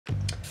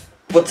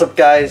What's up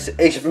guys,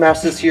 Agent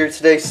Masters here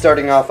today,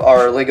 starting off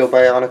our LEGO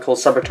Bionicle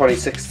Summer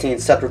 2016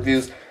 set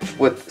reviews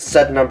with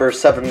set number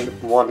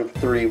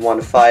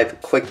 71315,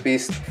 Quake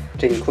Beast.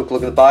 Taking a quick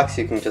look at the box,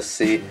 you can just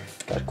see,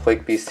 got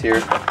Quake Beast here.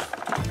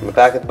 On the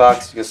back of the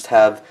box, you just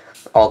have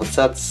all the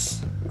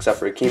sets, except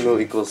for Akimu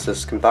equals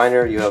this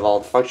combiner. You have all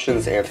the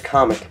functions and a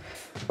comic.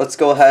 Let's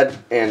go ahead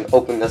and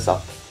open this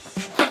up.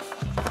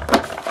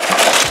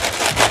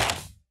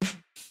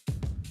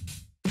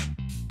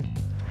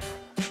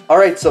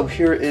 Alright, so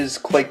here is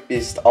Quake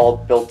Beast all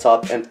built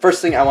up, and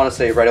first thing I want to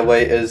say right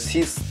away is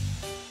he's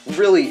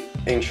really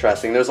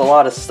interesting. There's a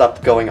lot of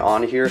stuff going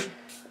on here,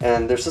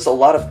 and there's just a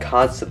lot of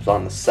concepts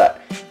on the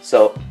set.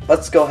 So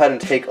let's go ahead and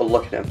take a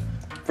look at him.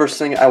 First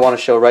thing I want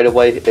to show right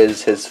away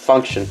is his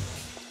function.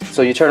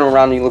 So you turn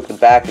around and you look at the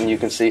back and you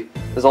can see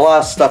there's a lot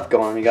of stuff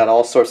going on. You got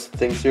all sorts of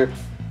things here,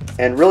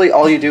 and really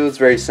all you do is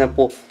very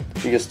simple.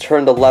 You just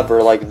turn the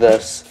lever like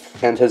this,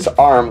 and his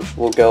arm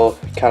will go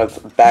kind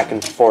of back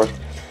and forth.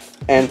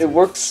 And it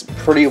works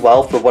pretty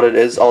well for what it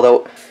is,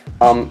 although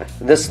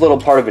this little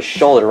part of his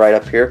shoulder right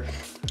up here,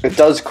 it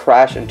does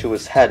crash into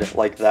his head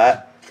like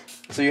that.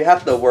 So you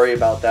have to worry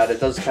about that. It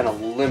does kind of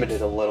limit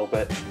it a little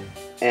bit,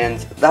 and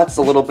that's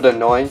a little bit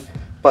annoying,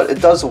 but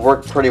it does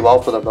work pretty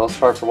well for the most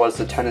part for what it's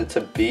intended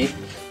to be,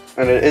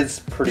 and it is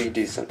pretty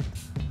decent.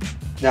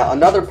 Now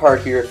another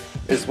part here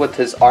is with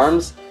his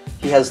arms.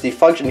 He has the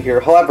function here.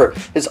 However,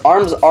 his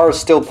arms are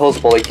still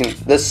posable.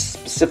 This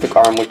specific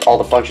arm with all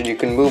the function, you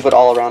can move it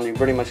all around. You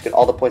pretty much get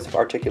all the points of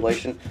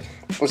articulation.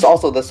 There's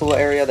also this little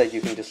area that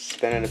you can just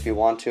spin it if you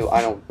want to.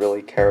 I don't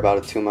really care about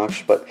it too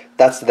much, but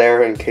that's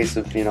there in case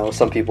of,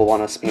 some people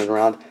want to spin it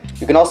around.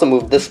 You can also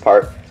move this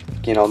part,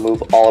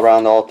 move all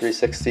around all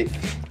 360,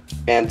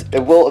 and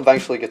it will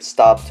eventually get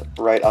stopped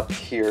right up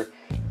here.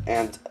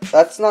 And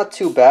that's not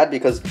too bad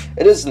because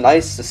it is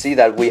nice to see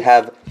that we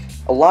have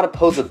a lot of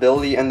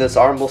posability in this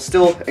arm while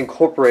still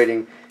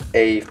incorporating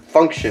a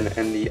function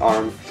in the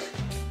arm,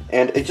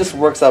 and it just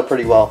works out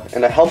pretty well,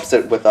 and it helps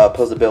it with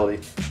posability.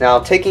 Now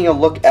taking a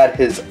look at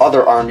his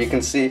other arm, you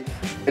can see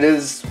it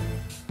is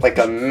like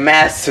a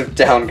massive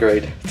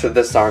downgrade to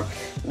this arm.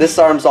 This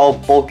arm's all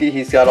bulky,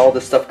 he's got all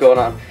this stuff going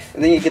on,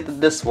 and then you get to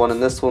this one,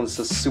 and this one's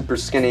just super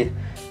skinny.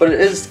 But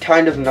it is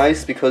kind of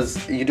nice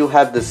because you do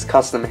have this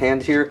custom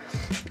hand here,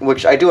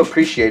 which I do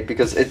appreciate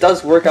because it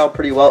does work out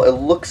pretty well. It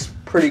looks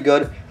pretty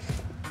good.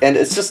 And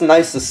it's just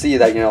nice to see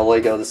that,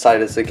 LEGO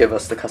decided to give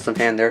us the custom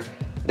hand there.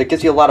 It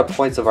gives you a lot of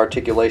points of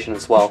articulation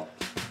as well.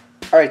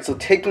 Alright, so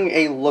taking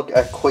a look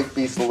at Quake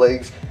Beast's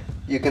legs,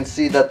 you can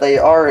see that they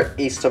are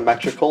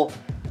asymmetrical.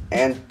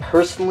 And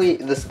personally,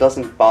 this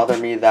doesn't bother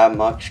me that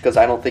much because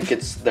I don't think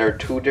they're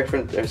too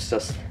different. It's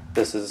just,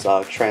 this is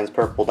trans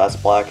purple, that's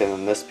black, and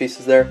then this piece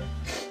is there.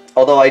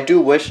 Although I do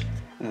wish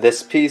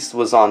this piece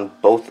was on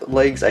both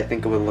legs. I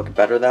think it would look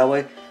better that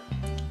way.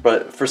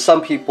 But for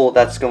some people,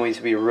 that's going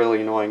to be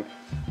really annoying.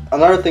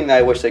 Another thing that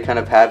I wish they kind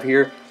of have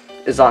here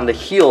is on the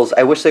heels.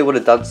 I wish they would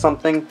have done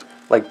something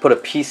like put a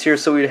piece here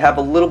so we'd have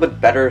a little bit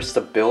better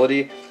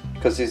stability,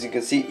 because as you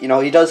can see,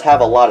 he does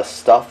have a lot of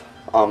stuff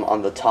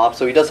on the top,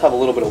 so he does have a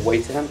little bit of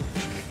weight to him.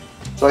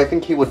 So I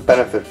think he would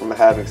benefit from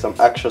having some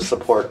extra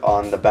support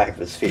on the back of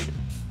his feet.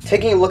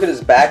 Taking a look at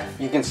his back,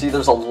 you can see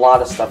there's a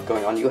lot of stuff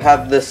going on. You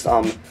have this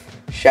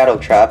shadow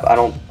trap. I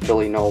don't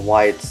really know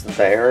why it's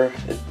there.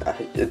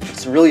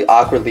 It's really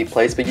awkwardly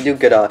placed, but you do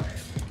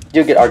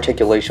get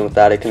articulation with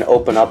that. It can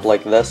open up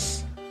like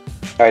this.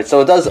 Alright,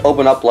 so it does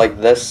open up like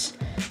this,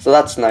 so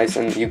that's nice,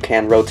 and you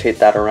can rotate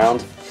that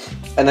around.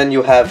 And then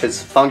you have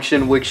his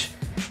function, which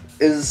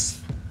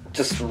is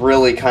just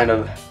really kind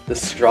of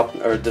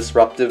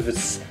disruptive.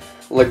 It's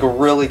like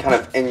really kind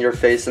of in your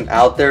face and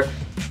out there.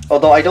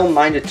 Although I don't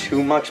mind it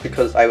too much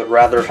because I would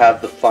rather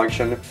have the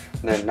function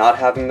than not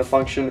having the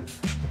function.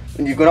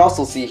 And you can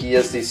also see he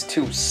has these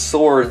two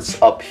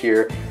swords up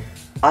here.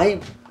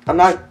 I'm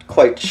not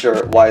quite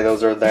sure why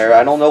those are there.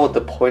 I don't know what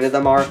the point of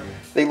them are.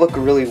 They look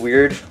really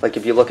weird. Like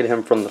if you look at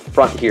him from the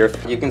front here,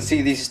 you can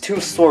see these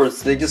two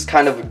swords. They just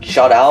kind of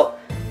jut out.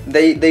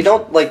 They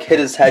don't like hit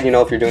his head,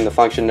 if you're doing the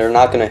function. They're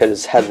not going to hit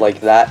his head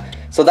like that.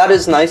 So that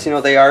is nice.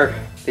 They are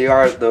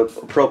the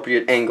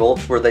appropriate angle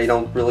where they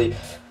don't really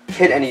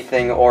hit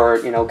anything or,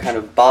 kind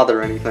of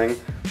bother anything.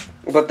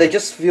 But they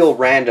just feel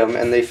random,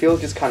 and they feel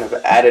just kind of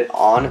added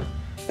on,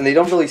 and they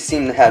don't really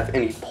seem to have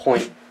any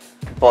point.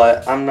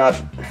 But I'm not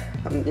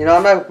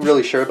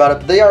really sure about it,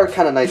 but they are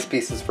kind of nice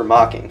pieces for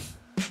mocking.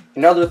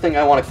 Another thing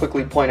I want to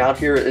quickly point out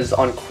here is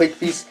on Quake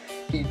Beast,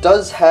 he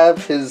does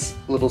have his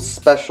little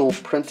special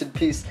printed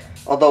piece,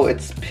 although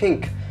it's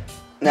pink.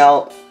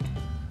 Now,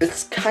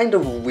 it's kind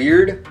of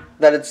weird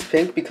that it's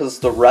pink because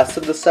the rest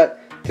of the set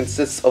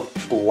consists of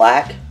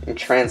black and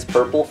trans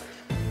purple,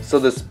 so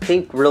this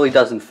pink really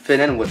doesn't fit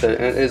in with it,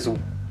 and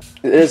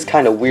it is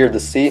kind of weird to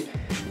see,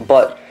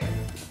 but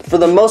for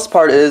the most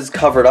part it is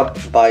covered up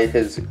by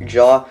his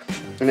jaw,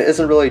 and it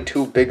isn't really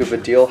too big of a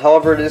deal.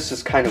 However, it is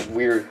just kind of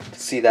weird to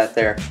see that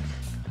there.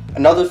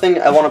 Another thing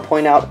I want to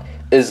point out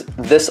is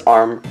this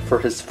arm for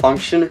his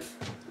function.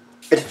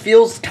 It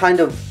feels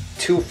kind of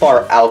too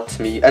far out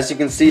to me. As you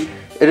can see,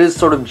 it is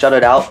sort of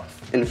jutted out,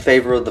 in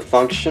favor of the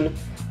function,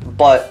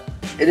 but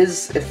it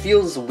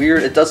feels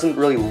weird. It doesn't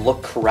really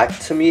look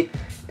correct to me,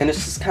 and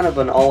it's just kind of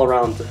an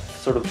all-around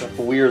sort of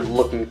weird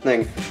looking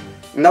thing.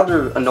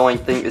 Another annoying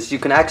thing is you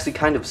can actually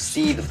kind of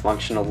see the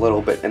function a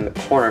little bit in the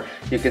corner.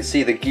 You can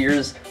see the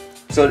gears,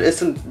 so it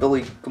isn't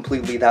really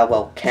completely that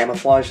well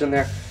camouflaged in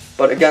there.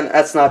 But again,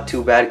 that's not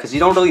too bad because you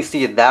don't really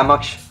see it that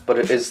much, but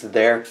it is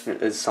there.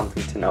 It is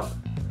something to know.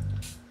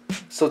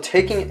 So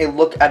taking a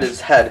look at his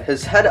head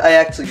I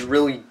actually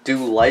really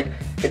do like.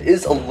 It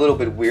is a little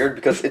bit weird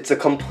because it's a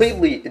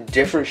completely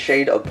different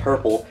shade of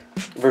purple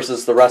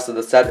versus the rest of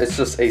the set. It's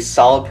just a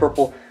solid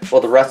purple,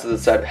 while the rest of the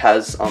set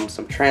has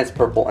some trans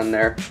purple in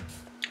there.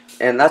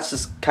 And that's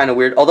just kind of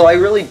weird. Although I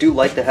really do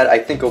like the head, I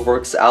think it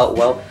works out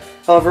well.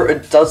 However,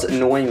 it does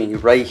annoy me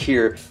right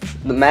here.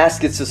 The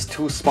mask is just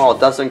too small. It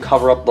doesn't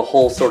cover up the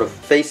whole sort of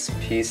face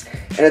piece.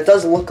 And it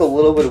does look a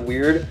little bit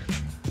weird,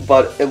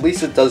 but at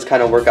least it does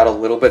kind of work out a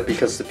little bit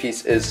because the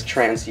piece is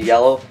trans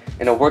yellow.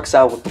 And it works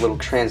out with the little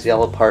trans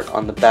yellow part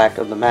on the back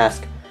of the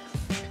mask.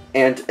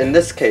 And in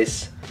this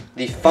case,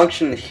 the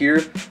function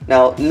here,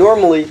 now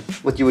normally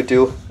what you would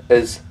do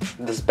is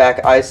this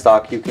back eye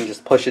stalk, you can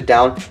just push it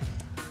down.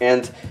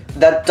 And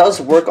that does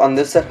work on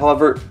this set.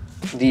 However,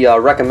 the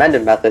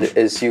recommended method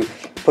is you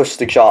push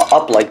the jaw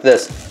up like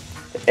this,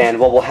 and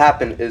what will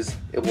happen is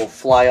it will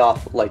fly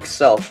off like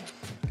so.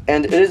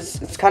 And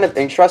it's kind of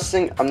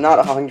interesting. I'm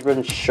not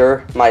 100%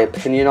 sure my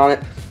opinion on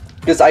it,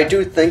 because I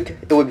do think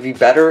it would be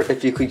better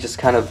if you could just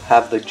kind of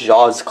have the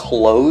jaws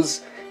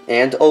close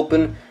and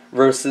open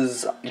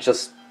versus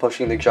just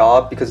pushing the jaw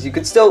up, because you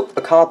could still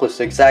accomplish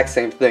the exact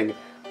same thing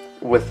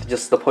with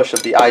just the push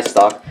of the eye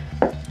stalk.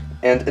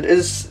 And it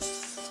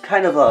is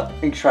kind of an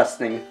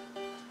interesting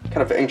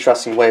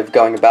way of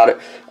going about it,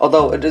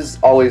 although it is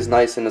always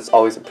nice and it's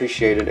always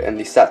appreciated in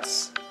the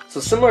sets. So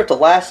similar to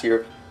last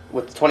year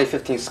with the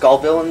 2015 Skull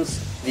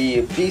Villains,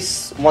 the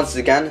Beasts, once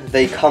again,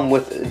 they come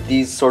with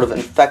these sort of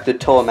infected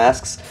Toa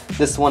masks.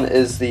 This one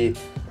is the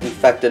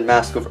infected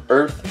mask of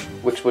Earth,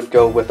 which would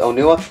go with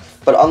Onua,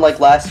 but unlike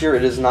last year,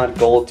 it is not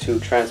gold to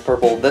trans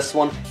purple. This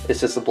one is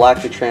just a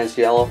black to trans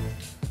yellow.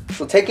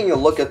 So taking a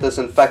look at this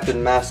infected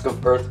mask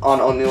of Earth on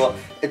Onua,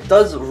 it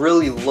does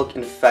really look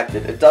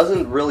infected. It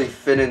doesn't really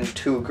fit in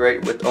too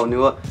great with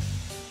Onua.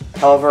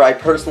 However, I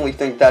personally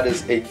think that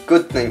is a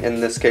good thing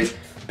in this case,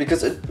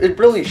 because it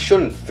really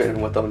shouldn't fit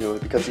in with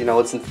Onua because, you know,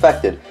 it's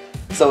infected.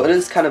 So it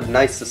is kind of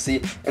nice to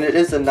see, and it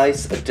is a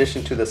nice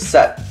addition to the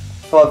set.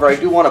 However, I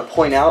do want to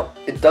point out,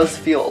 it does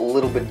feel a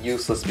little bit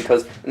useless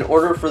because in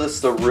order for this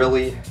to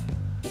really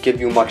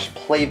give you much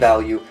play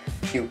value,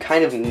 you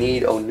kind of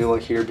need Onua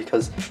here,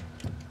 because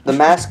the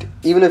mask,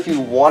 even if you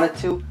wanted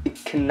to, it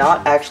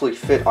cannot actually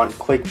fit on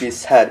Quake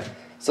Beast's head.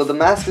 So the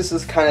mask is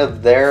just kind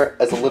of there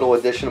as a little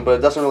addition, but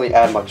it doesn't really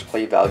add much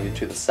play value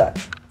to the set.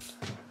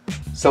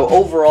 So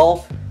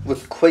overall,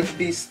 with Quake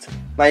Beast,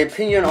 my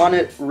opinion on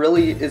it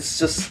really is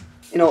just,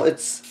 you know,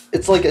 it's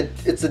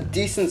a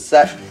decent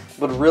set,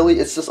 but really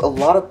it's just a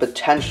lot of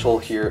potential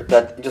here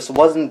that just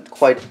wasn't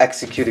quite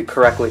executed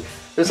correctly.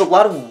 There's a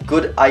lot of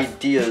good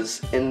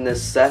ideas in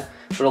this set,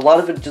 but a lot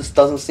of it just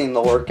doesn't seem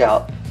to work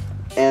out.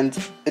 And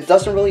it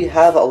doesn't really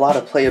have a lot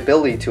of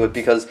playability to it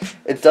because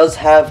it does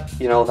have,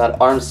 you know, that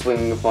arm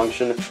swinging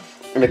function,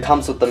 and it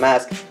comes with the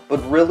mask, but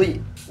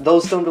really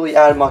those don't really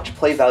add much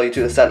play value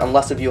to the set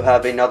unless if you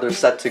have another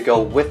set to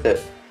go with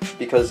it,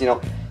 because, you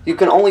know, you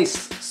can only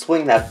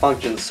swing that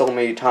function so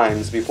many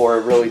times before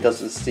it really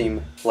doesn't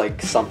seem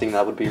like something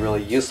that would be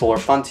really useful or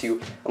fun to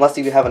you, unless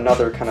you have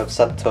another kind of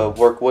set to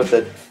work with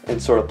it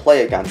and sort of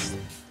play against.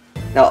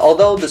 Now,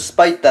 although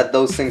despite that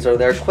those things are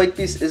there, Quake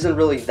Beast isn't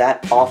really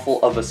that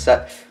awful of a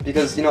set,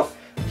 because, you know,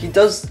 he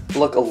does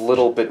look a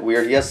little bit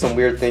weird. He has some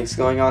weird things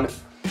going on,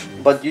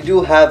 but you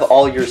do have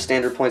all your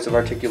standard points of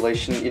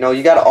articulation. You know,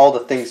 you got all the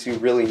things you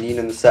really need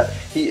in the set.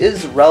 He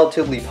is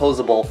relatively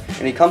posable,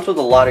 and he comes with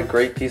a lot of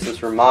great pieces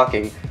for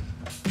mocking.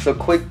 So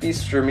Quake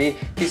Beast, for me,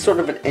 he's sort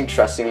of an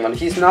interesting one.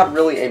 He's not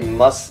really a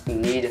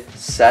must-need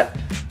set,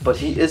 but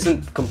he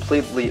isn't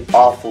completely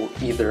awful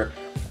either.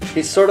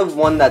 He's sort of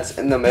one that's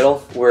in the middle,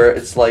 where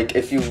it's like,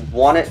 if you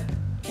want it,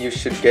 you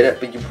should get it,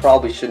 but you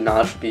probably should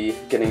not be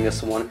getting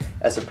this one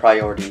as a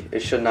priority.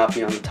 It should not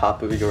be on the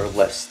top of your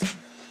list.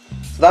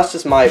 So that's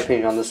just my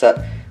opinion on the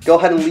set. Go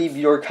ahead and leave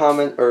your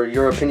comment or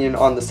your opinion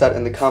on the set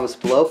in the comments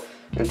below.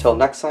 Until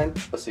next time,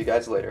 I'll see you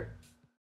guys later.